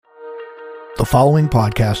The following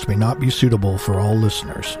podcast may not be suitable for all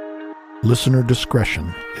listeners. Listener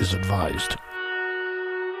discretion is advised.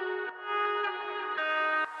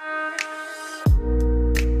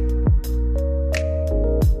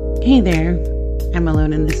 Hey there, I'm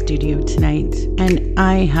alone in the studio tonight, and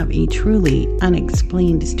I have a truly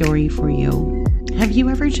unexplained story for you. Have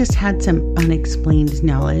you ever just had some unexplained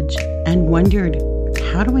knowledge and wondered,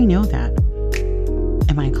 how do I know that?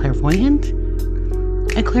 Am I clairvoyant?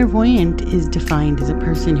 A clairvoyant is defined as a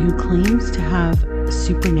person who claims to have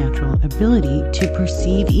supernatural ability to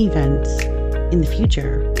perceive events in the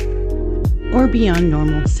future or beyond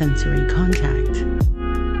normal sensory contact.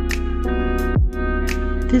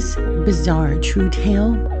 This bizarre true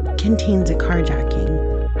tale contains a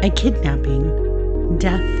carjacking, a kidnapping,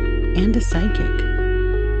 death, and a psychic.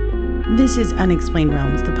 This is Unexplained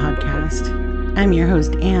Realms, the podcast. I'm your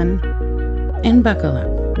host, Anne, and buckle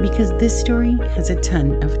up, because this story has a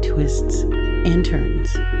ton of twists and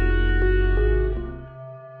turns.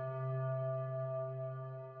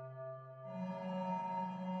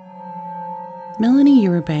 Melanie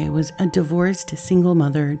Uribe was a divorced single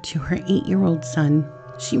mother to her 8-year-old son.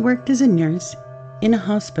 She worked as a nurse in a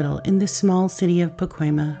hospital in the small city of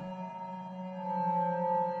Pacoima.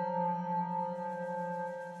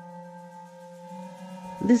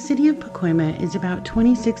 The city of Pacoima is about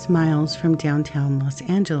 26 miles from downtown Los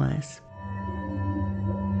Angeles.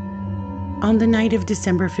 On the night of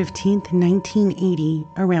December 15th, 1980,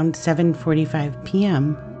 around 7:45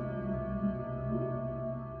 p.m.,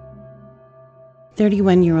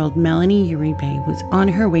 31-year-old Melanie Uribe was on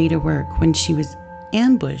her way to work when she was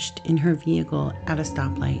ambushed in her vehicle at a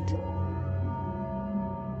stoplight.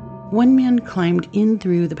 One man climbed in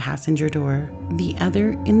through the passenger door, the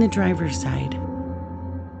other in the driver's side,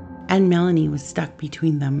 and Melanie was stuck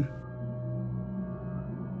between them.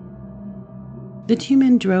 The two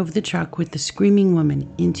men drove the truck with the screaming woman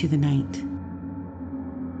into the night.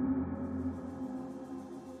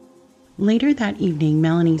 Later that evening,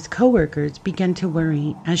 Melanie's co-workers began to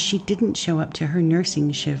worry as she didn't show up to her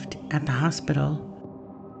nursing shift at the hospital.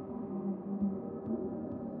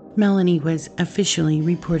 Melanie was officially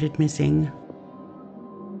reported missing.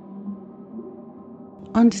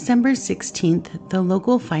 On December 16th, the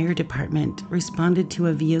local fire department responded to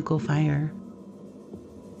a vehicle fire.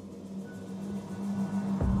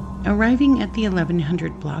 Arriving at the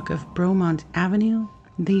 1100 block of Bromont Avenue,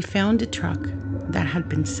 they found a truck that had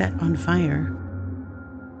been set on fire,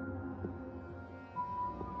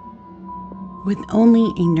 with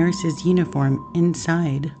only a nurse's uniform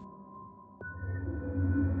inside.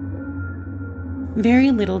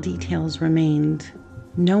 Very little details remained.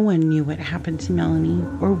 No one knew what happened to Melanie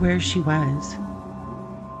or where she was.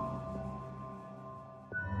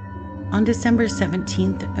 On December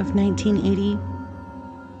 17th of 1980,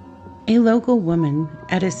 a local woman,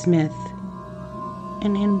 Etta Smith,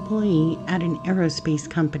 an employee at an aerospace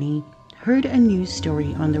company, heard a news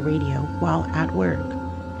story on the radio while at work.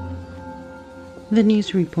 The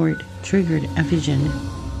news report triggered a vision.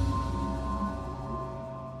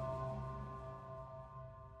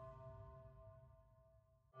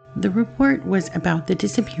 The report was about the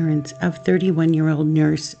disappearance of 31-year-old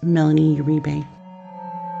nurse Melanie Uribe.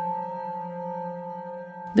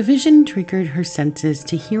 The vision triggered her senses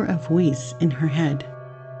to hear a voice in her head.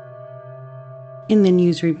 In the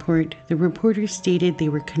news report, the reporter stated they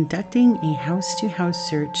were conducting a house-to-house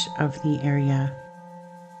search of the area.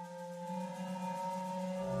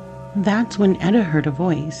 That's when Etta heard a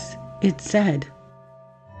voice. It said,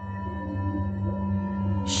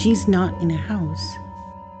 "She's not in a house."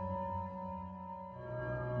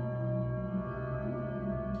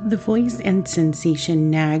 The voice and sensation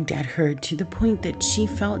nagged at her to the point that she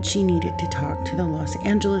felt she needed to talk to the Los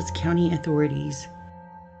Angeles County authorities.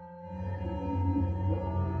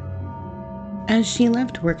 As she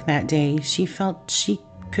left work that day, she felt she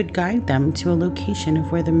could guide them to a location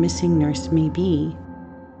of where the missing nurse may be.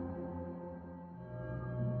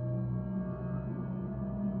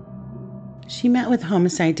 She met with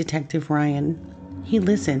Homicide Detective Ryan. He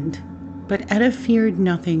listened, but Etta feared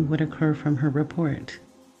nothing would occur from her report.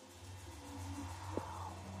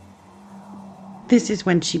 This is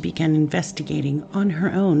when she began investigating on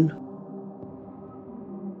her own.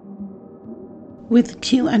 With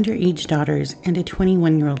 2 underage daughters and a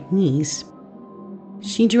 21-year-old niece,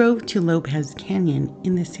 she drove to Lopez Canyon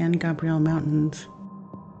in the San Gabriel Mountains.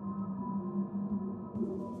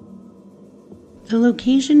 The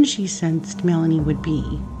location she sensed Melanie would be.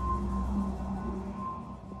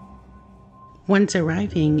 Once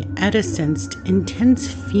arriving, Etta sensed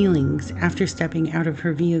intense feelings after stepping out of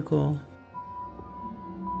her vehicle.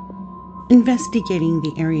 Investigating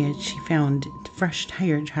the area, she found fresh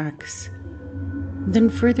tire tracks. Then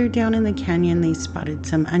further down in the canyon, they spotted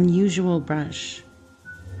some unusual brush.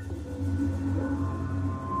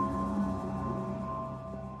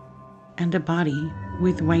 And a body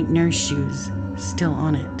with white nurse shoes still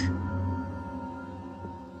on it.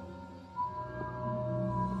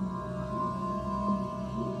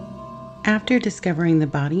 After discovering the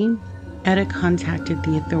body, Etta contacted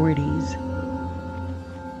the authorities.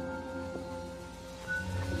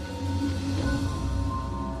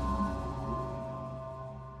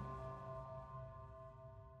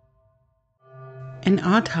 An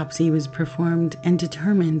autopsy was performed and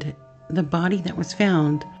determined the body that was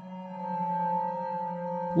found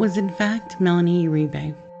was in fact Melanie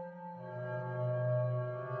Uribe.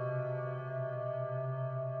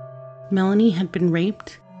 Melanie had been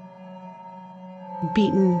raped,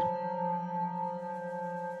 beaten,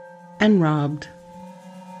 and robbed.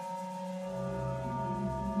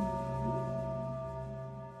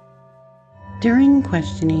 During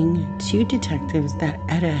questioning, 2 detectives that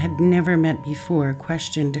Etta had never met before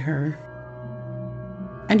questioned her.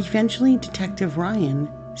 And eventually Detective Ryan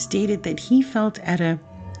stated that he felt Etta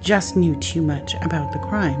just knew too much about the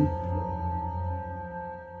crime,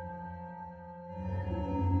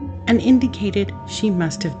 and indicated she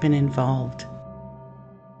must have been involved.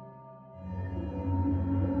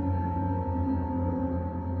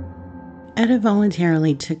 Etta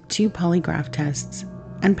voluntarily took 2 polygraph tests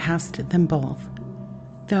and passed them both,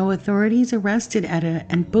 though authorities arrested Etta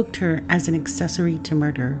and booked her as an accessory to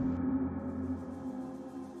murder.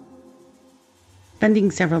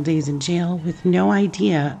 Spending several days in jail with no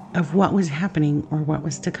idea of what was happening or what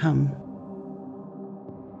was to come.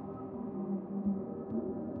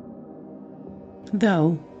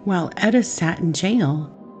 Though, while Etta sat in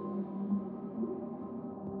jail,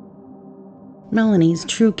 Melanie's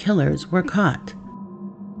true killers were caught.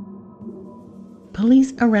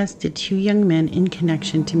 Police arrested 2 young men in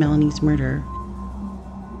connection to Melanie's murder.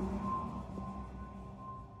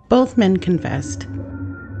 Both men confessed.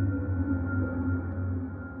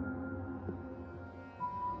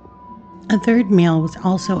 A third male was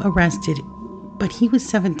also arrested, but he was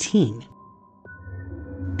 17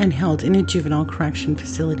 and held in a juvenile correction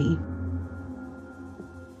facility.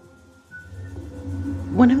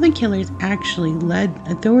 One of the killers actually led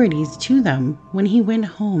authorities to them when he went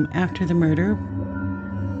home after the murder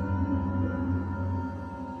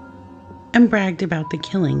and bragged about the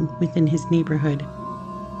killing within his neighborhood.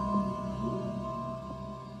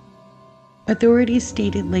 Authorities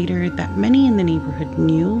stated later that many in the neighborhood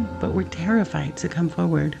knew but were terrified to come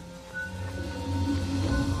forward.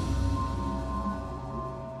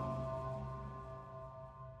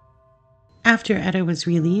 After Etta was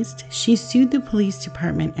released, she sued the police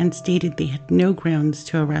department and stated they had no grounds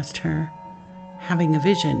to arrest her. Having a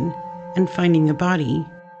vision and finding a body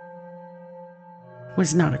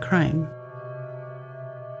was not a crime.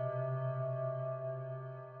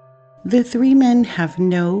 The 3 men have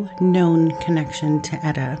no known connection to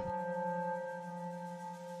Etta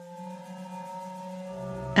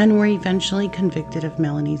and were eventually convicted of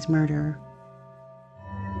Melanie's murder.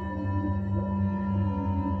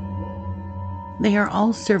 They are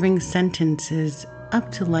all serving sentences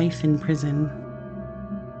up to life in prison.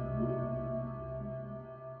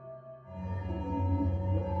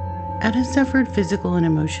 Etta suffered physical and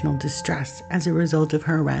emotional distress as a result of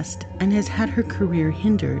her arrest and has had her career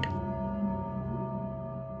hindered.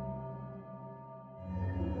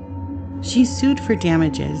 She sued for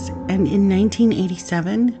damages and in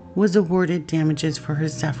 1987 was awarded damages for her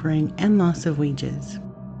suffering and loss of wages.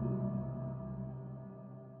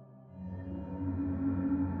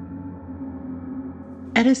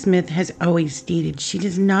 Etta Smith has always stated she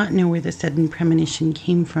does not know where the sudden premonition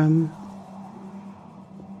came from.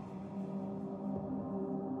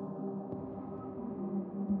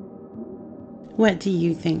 What do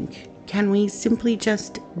you think? Can we simply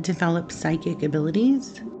just develop psychic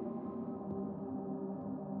abilities?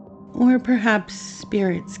 Or perhaps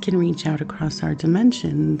spirits can reach out across our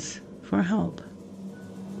dimensions for help?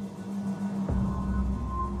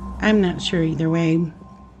 I'm not sure either way.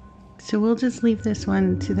 So we'll just leave this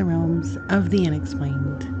one to the realms of the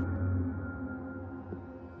unexplained.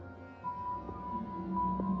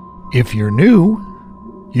 If you're new,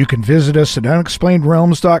 you can visit us at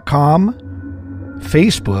unexplainedrealms.com,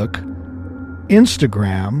 Facebook,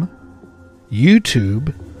 Instagram,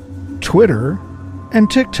 YouTube, Twitter, and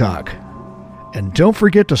TikTok. And don't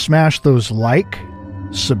forget to smash those like,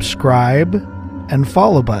 subscribe, and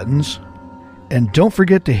follow buttons. And don't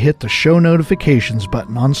forget to hit the show notifications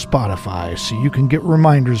button on Spotify so you can get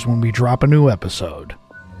reminders when we drop a new episode.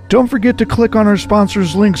 Don't forget to click on our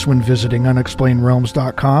sponsors' links when visiting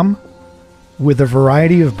unexplainedrealms.com, with a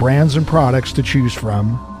variety of brands and products to choose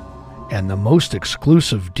from, and the most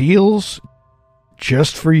exclusive deals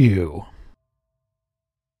just for you.